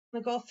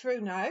I'm going to go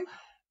through now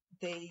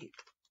the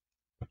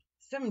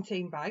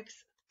 17 bags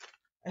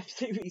of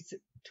Series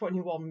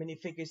 21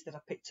 minifigures that I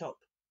picked up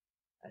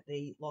at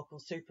the local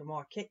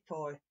supermarket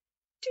for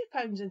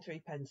 £2 and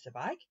 3 pence a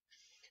bag.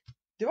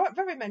 There aren't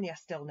very many I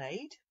still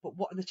need, but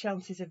what are the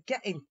chances of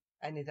getting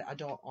any that I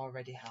don't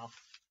already have?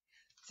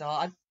 So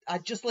I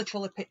just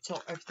literally picked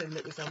up everything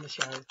that was on the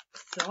shelf.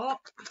 So I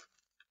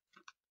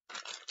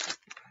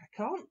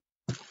can't.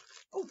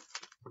 Oh,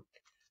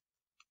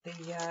 the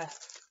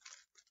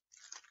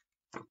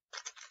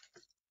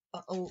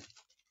little,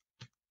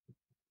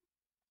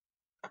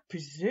 I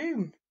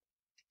presume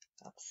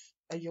that's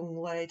a young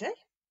lady.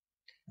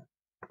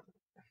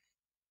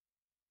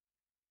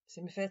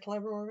 See my fatal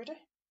error already?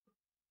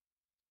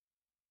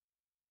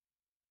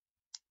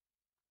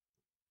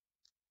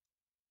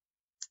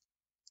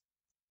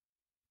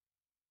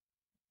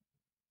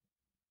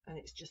 And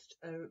it's just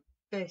a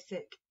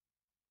basic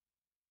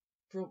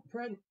front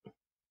print.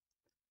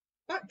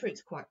 Back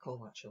print's quite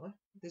cool actually.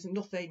 There's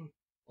nothing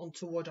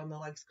untoward on the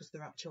legs because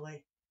they're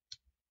actually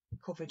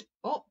covered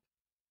up.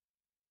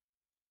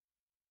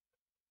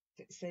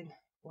 Fits in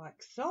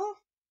like so.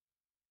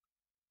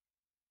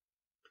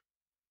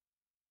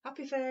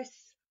 Happy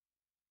face.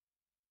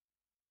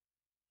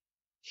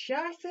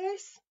 Shy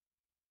face.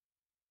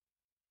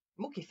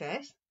 Mucky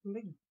face.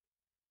 Big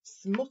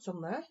smut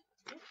on there.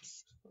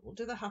 Oops. We'll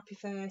do the happy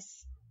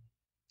face.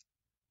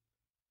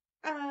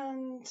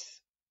 And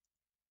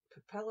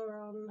propeller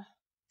on.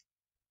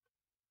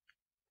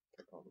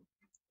 Put on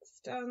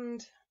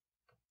stand.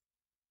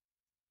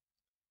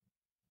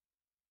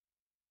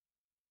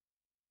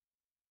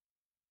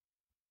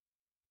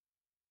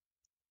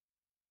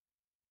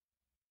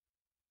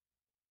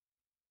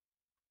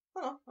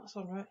 Oh, that's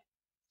alright.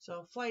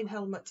 So flying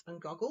helmet and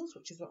goggles,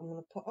 which is what I'm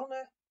going to put on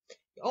her.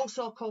 It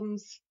also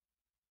comes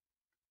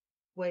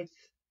with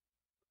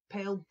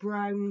pale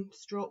brown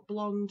stroke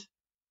blonde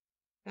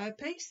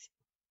hairpiece.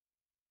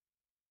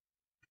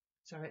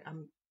 Sorry,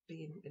 I'm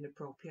being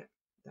inappropriate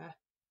there.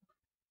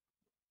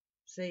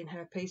 Saying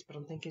hairpiece, but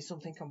I'm thinking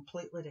something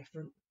completely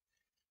different.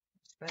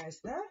 Spares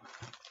there.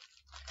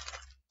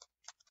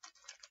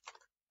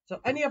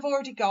 So any I've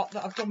already got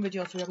that I've done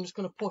videos with, I'm just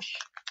going to push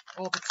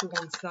over to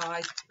one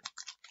side.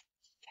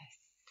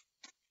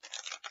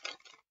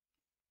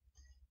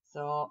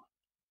 So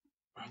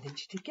I need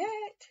you to get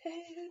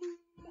him.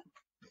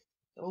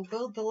 So we'll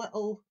build the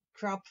little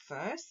crab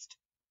first.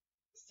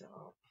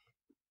 So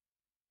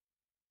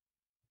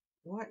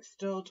white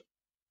stud,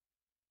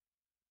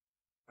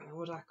 and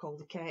what I call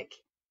the cake.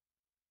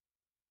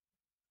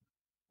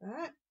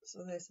 Right,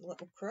 so there's the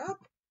little crab.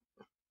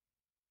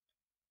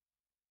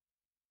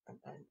 And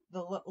then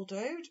the little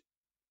dude.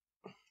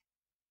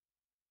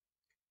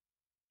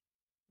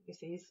 You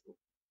see he's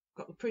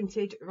got the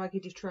printed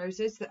raggedy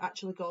trousers that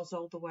actually goes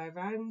all the way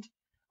around.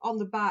 On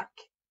the back,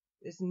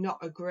 there's not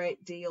a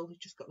great deal. He's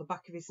just got the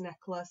back of his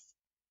necklace,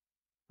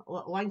 a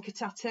little anchor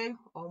tattoo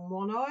on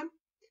one arm,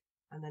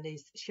 and then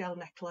his shell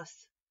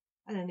necklace,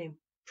 and an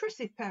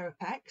impressive pair of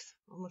pecs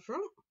on the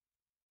front.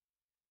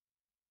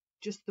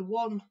 Just the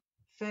one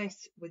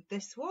face with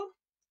this one,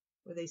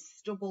 with his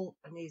stubble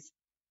and his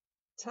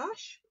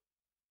tash.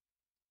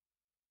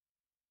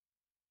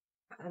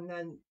 And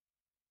then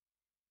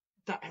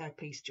that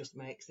hairpiece just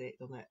makes it,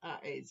 doesn't it?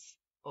 That is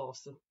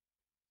awesome.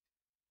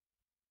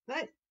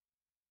 Then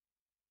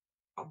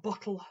a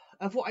bottle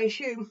of what I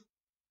assume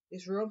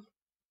is rum.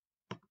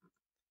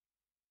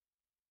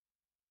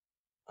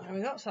 There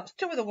we go. So that's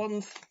two of the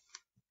ones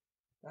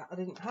that I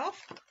didn't have.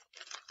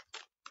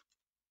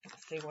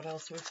 Let's see what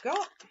else we've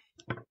got.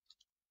 I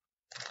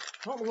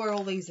don't know where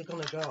all these are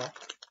going to go.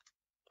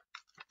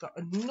 Got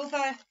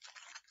another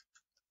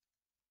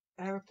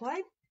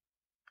aeroplane,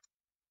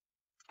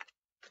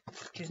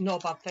 which is no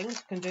bad thing. You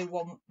can do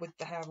one with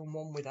the hair and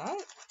one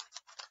without.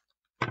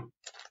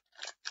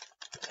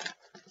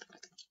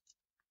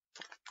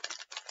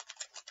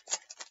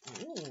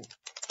 Ooh.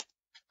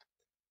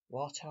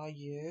 What are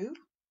you?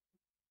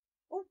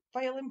 Oh,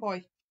 violin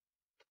boy.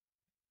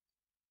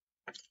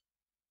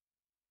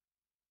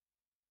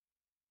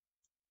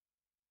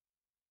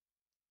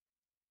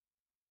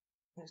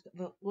 It's got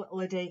the little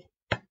lady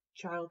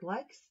child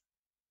legs.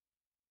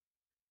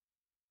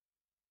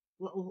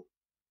 Little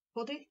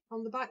hoodie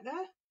on the back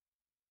there.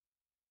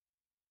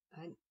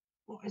 And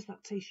what is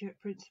that t-shirt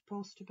print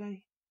supposed to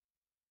be?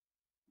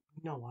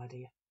 No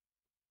idea.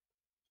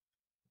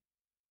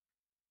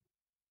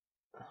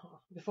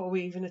 Before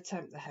we even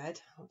attempt the head,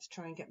 let's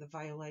try and get the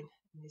violin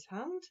in his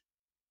hand.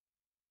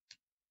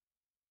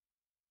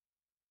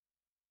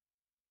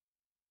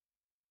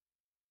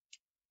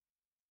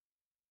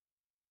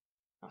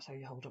 That's how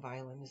you hold a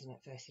violin, isn't it?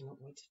 Facing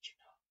upwards.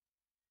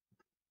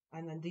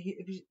 And then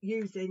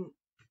using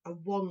a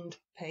wand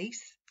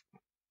piece,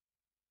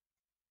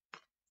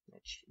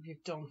 which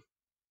you've done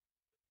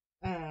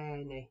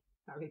any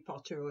Harry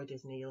Potter or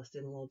Disney, you'll have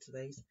seen loads of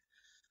these,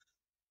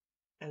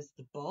 as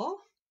the bow.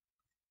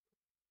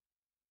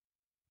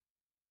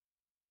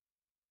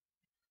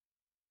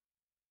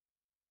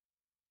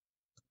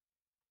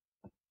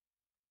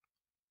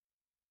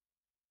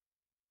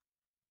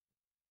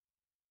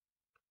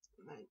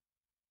 Right.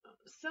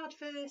 Sad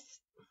face.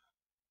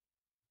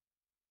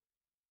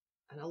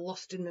 And a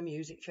lost in the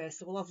music face.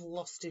 So we'll have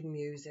lost in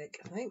music,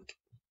 I think.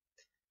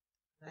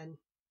 And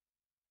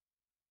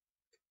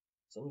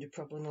somebody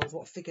probably knows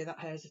what figure that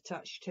hair's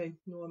attached to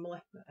normally.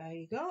 But there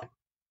you go.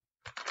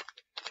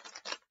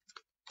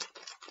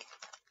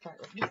 Right,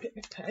 let me just get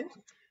my pen.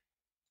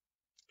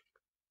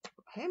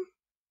 Got him.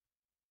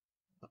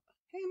 Got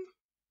him.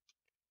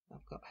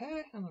 I've got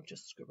hair, and I've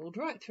just scribbled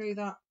right through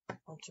that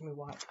onto my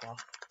white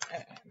cloth.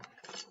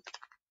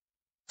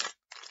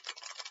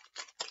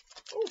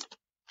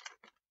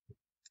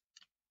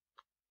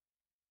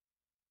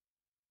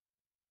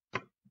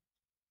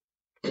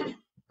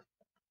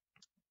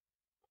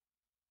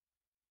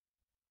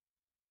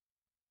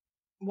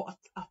 What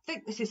I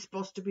think this is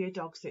supposed to be a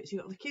dog suit. So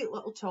you've got the cute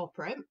little toe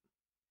print,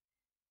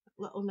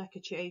 little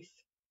neckerchief,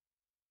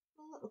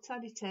 a little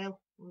tiny tail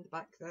on the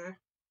back there.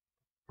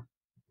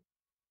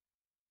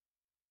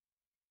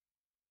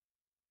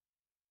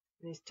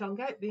 And his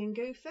tongue out being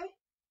goofy.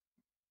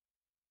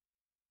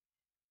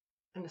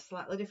 And a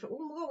slightly different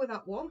one. We'll go with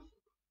that one.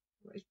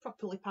 He's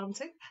properly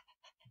panting.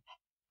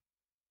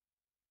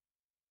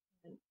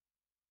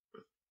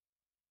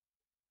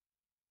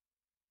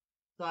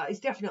 So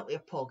he's definitely a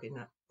pug in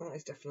that. That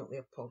is definitely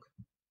a pug.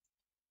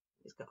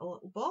 He's got a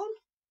little bone.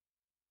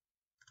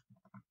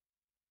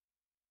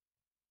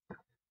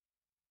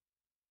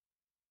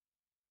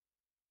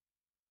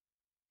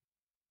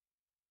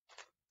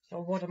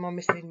 So what am I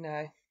missing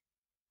now?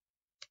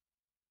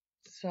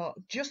 So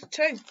just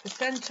two, the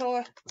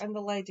centaur and the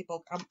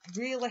ladybug. I'm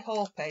really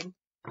hoping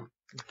and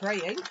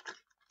praying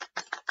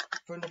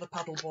for another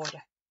paddle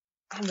border.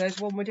 And there's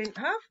one we didn't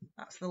have.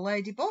 That's the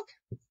ladybug.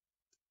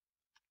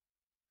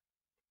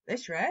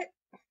 This rate,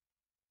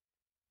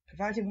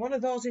 providing one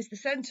of those is the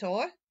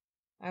centaur,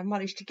 I've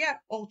managed to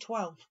get all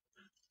 12.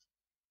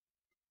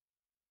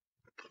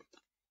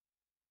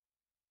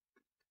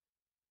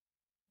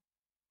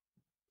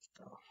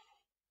 So,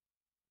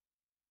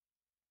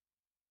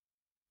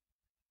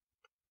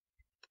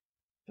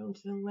 down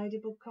to the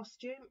ladybug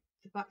costume.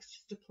 The back's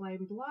just a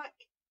plain black.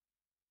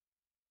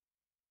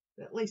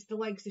 But at least the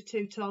legs are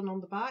two-tone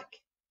on the back.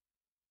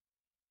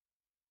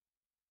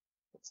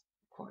 That's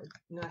quite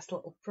a nice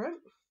little print.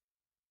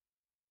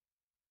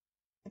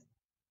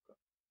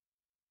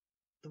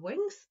 The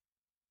wings.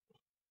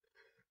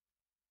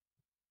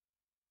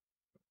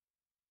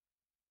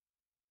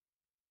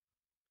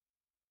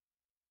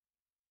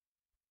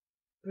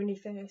 Grinny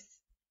face.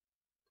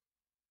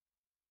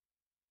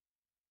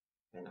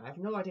 And I have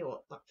no idea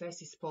what that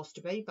face is supposed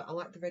to be, but I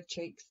like the red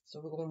cheeks,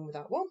 so we're going with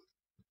that one.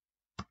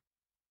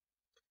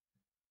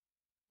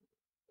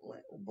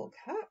 Little bug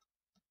hat.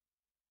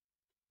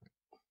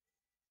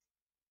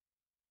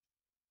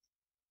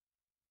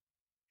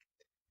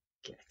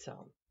 Get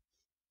on.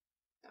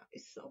 That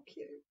is so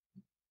cute.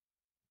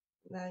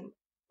 And then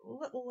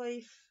little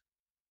leaf,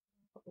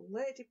 put the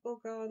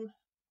ladybug on,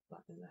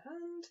 that in the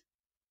hand.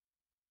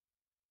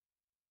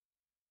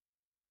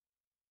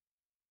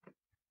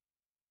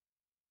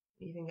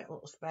 You even get a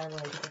little spare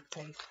ladybug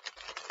teeth.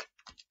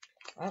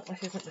 Well,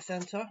 this isn't the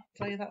centaur,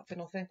 tell you that for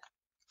nothing.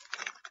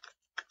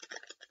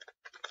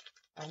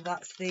 And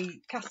that's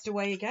the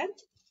castaway again.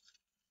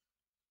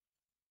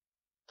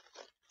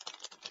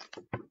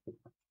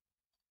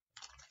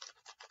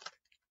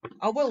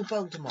 I will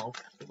build them all.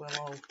 They will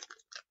all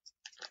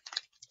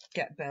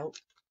get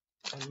built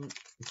and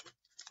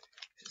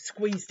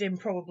squeezed in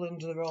probably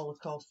under the roller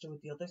coaster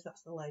with the others.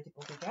 That's the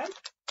ladybug again.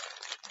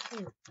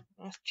 Ooh,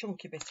 nice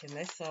chunky bit in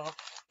this, so I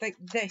think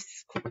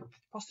this could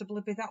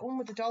possibly be that one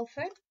with the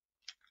dolphin.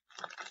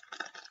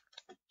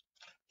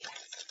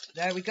 Yes,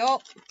 there we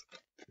go.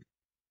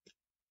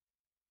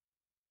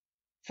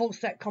 Full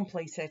set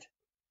completed,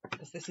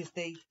 because this is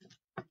the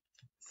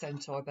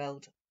centaur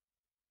build.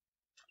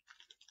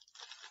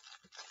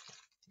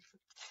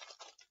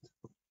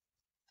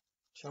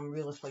 So I'm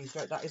really pleased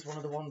with it. That is one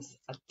of the ones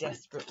I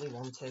desperately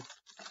wanted.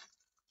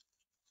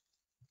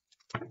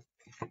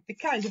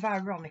 It's kind of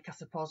ironic, I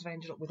suppose, I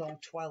ended up with all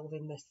 12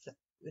 in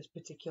this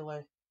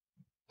particular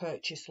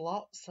purchase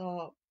lot.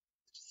 So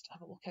just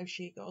have a look how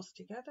she goes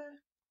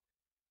together.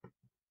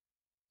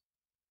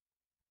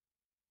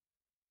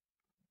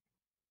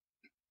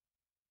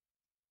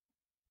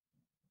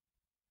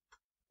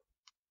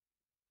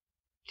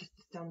 Just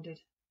standard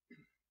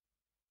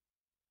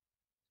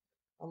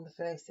on the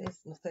faces,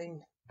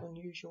 nothing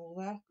unusual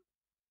there.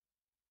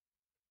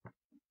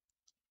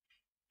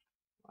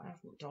 I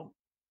haven't done.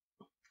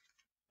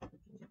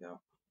 There we go.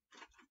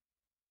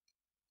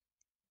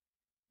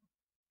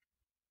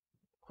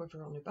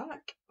 Quiver on the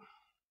back.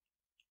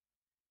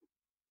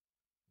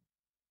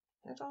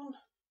 Head on.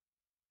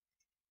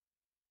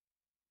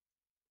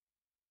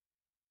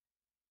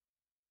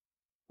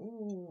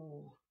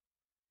 Ooh.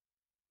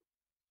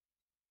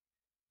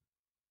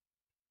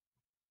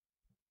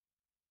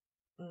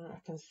 I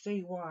can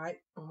see why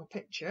on the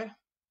picture.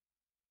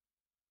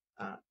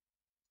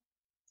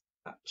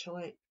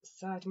 Actually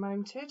side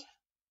mounted.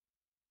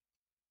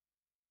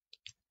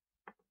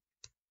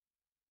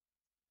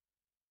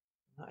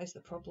 That is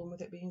the problem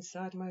with it being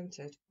side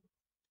mounted.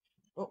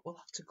 But we'll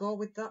have to go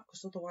with that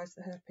because otherwise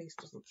the hairpiece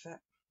doesn't fit.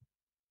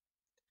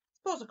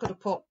 Suppose I could have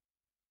put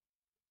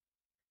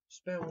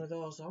one of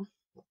those on.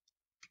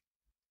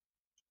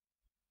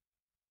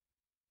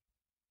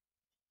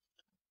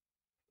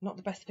 Not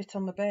the best fit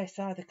on the base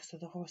either because of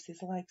the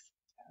horse's legs.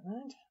 Never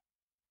mind.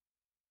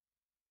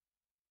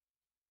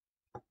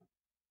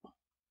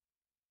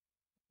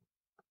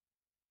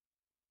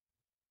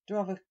 Do I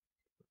have a...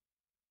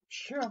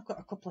 Sure, I've got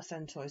a couple of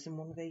Centaurs in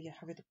one of the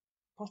Harry the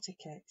Potter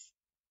kits.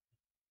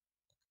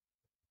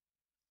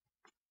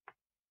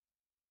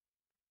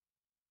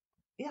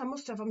 Yeah, I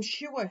must have. I'm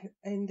sure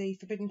in the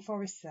Forbidden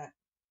Forest set.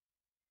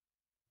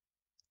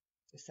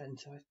 The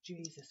Centaur.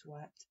 Jesus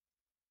wept.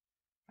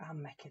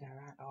 I'm making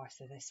her out. Oh, I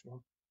see this one.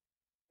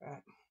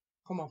 Right.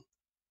 Come on.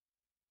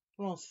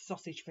 Come on,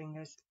 sausage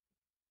fingers.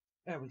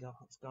 There we go.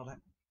 That's got it.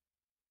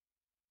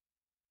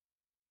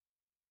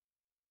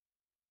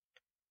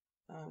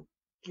 I'm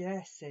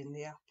guessing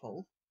the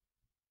apple.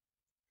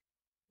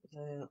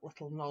 The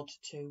little nod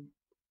to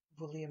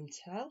William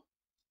Tell.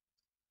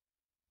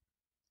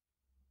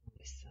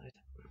 This side.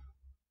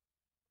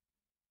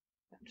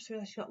 I just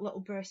realised she's got little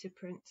bracer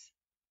prints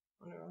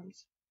on her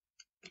arms.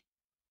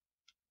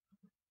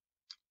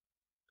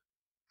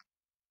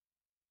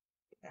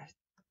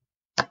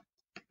 Yeah.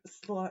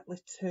 Slightly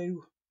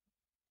too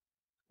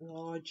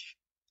large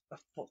a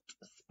foot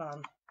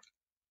span.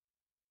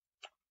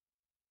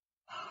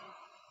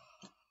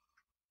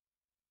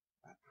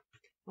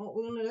 What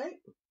we're going to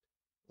do,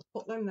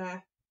 put them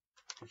there,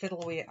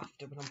 fiddle with it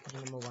after when I'm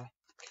putting them away.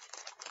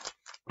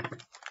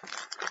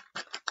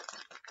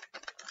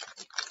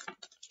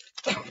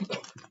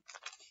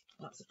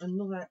 That's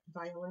another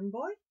violin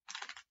boy.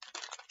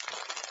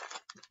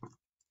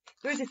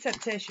 There is a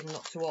temptation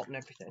not to open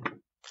everything.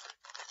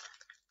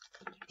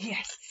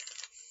 Yes!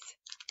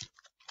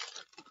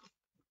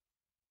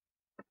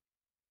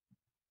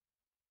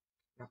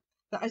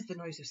 That is the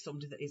noise of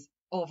somebody that is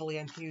overly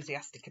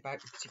enthusiastic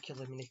about a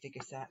particular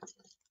minifigure set.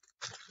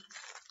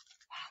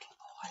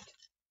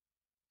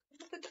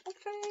 The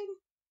dolphin!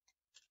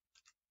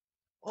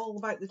 All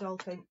about the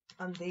dolphin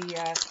and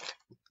the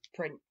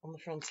print on the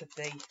front of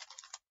the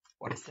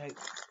bodysuit.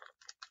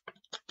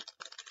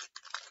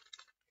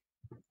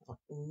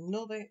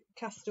 Another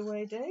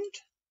castaway dude.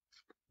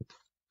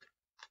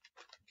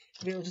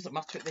 It really doesn't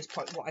matter at this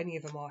point what any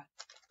of them are.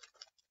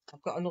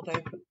 I've got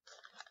another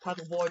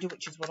paddle border,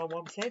 which is what I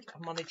wanted.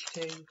 I managed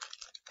to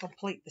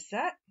complete the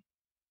set.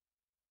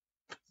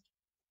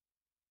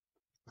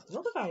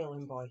 Another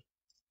violin boy.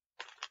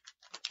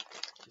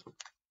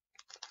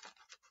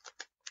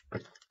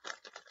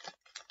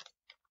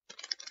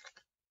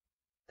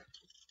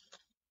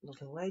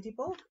 Another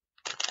ladybug.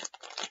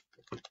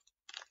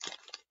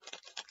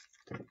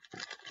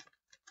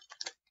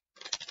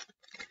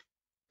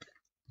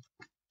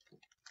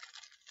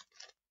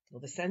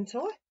 Another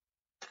centaur.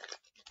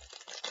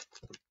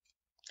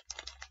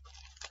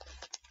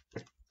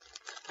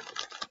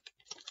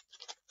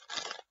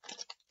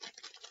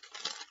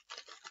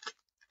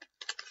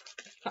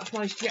 That's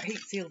managed to get heat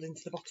sealed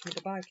into the bottom of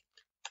the bag.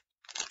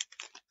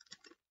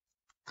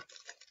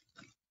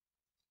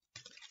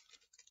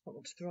 Don't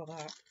want to throw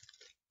that.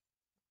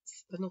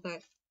 Another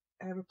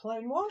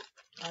aeroplane one,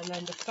 and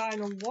then the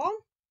final one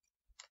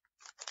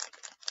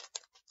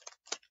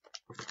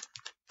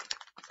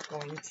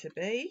going to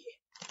be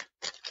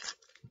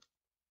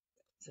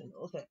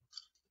another.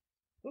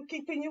 We're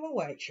keeping you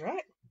awake,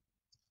 right?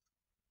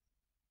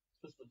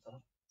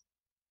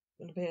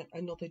 Going to be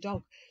another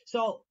dog.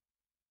 So,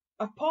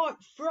 apart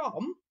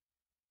from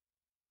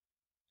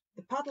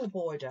the paddle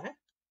border,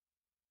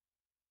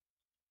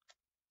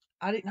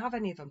 I didn't have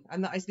any of them,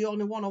 and that is the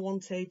only one I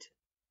wanted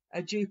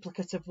a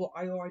duplicate of what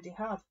I already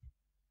had.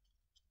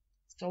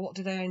 So what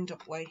did I end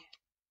up with?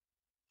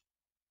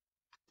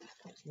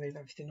 Let's move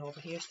everything over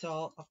here.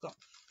 So I've got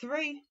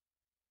 3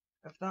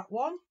 of that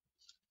one.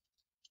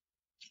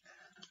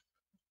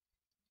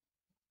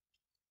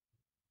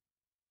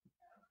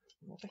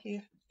 Over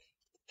here.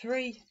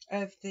 3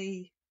 of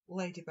the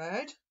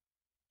ladybird.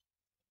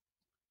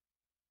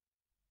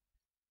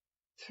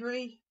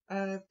 3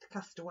 of the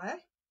castaway.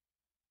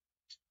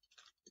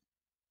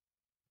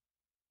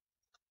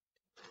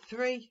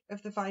 3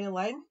 of the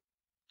violin.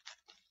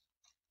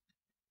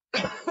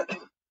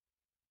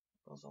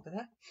 Goes over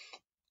there.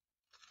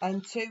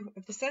 And 2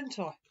 of the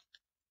centaur.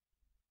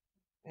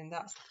 And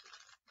that's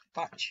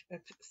batch of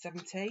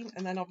 17.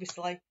 And then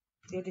obviously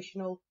the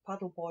additional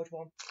paddleboard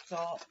one.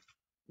 So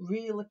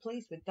really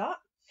pleased with that.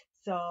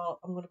 So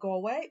I'm going to go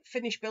away,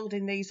 finish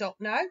building these up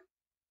now,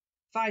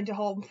 find a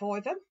home for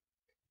them,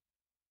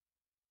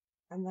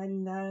 and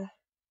then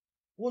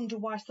wonder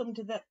why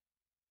somebody that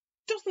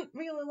doesn't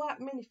really like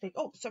minifigures,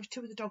 oh sorry,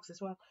 2 of the dogs as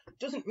well,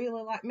 doesn't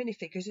really like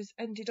minifigures has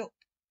ended up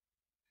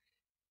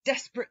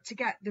desperate to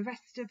get the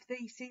rest of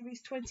the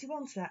Series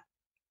 21 set.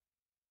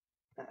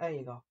 There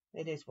you go,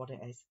 it is what it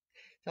is.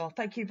 So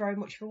thank you very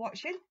much for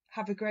watching,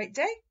 have a great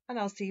day, and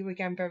I'll see you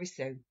again very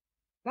soon.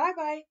 Bye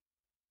bye.